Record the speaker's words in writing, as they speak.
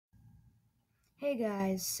Hey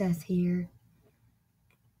guys, Seth here,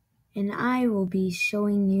 and I will be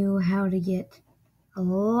showing you how to get a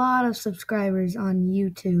lot of subscribers on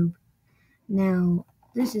YouTube. Now,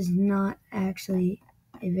 this is not actually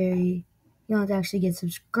you don't actually get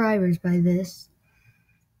subscribers by this.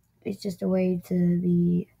 It's just a way to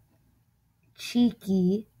be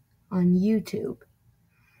cheeky on YouTube.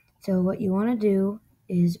 So what you want to do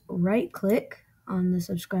is right click on the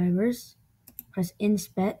subscribers, press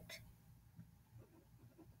inspect.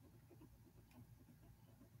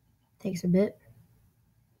 Takes a bit.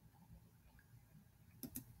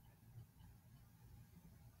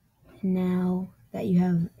 Now that you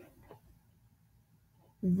have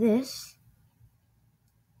this,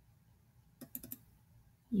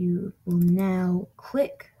 you will now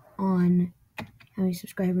click on how many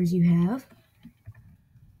subscribers you have.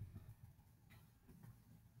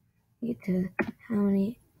 You get to how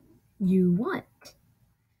many you want.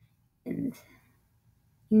 And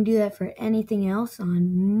you can do that for anything else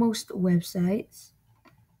on most websites.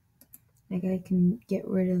 Like I can get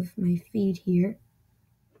rid of my feed here.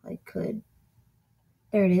 I could.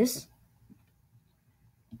 There it is.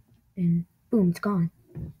 And boom, it's gone.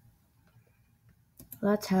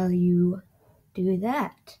 That's how you do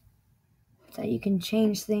that. So you can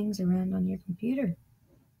change things around on your computer.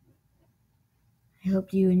 I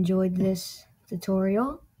hope you enjoyed this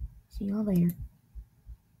tutorial. See y'all later.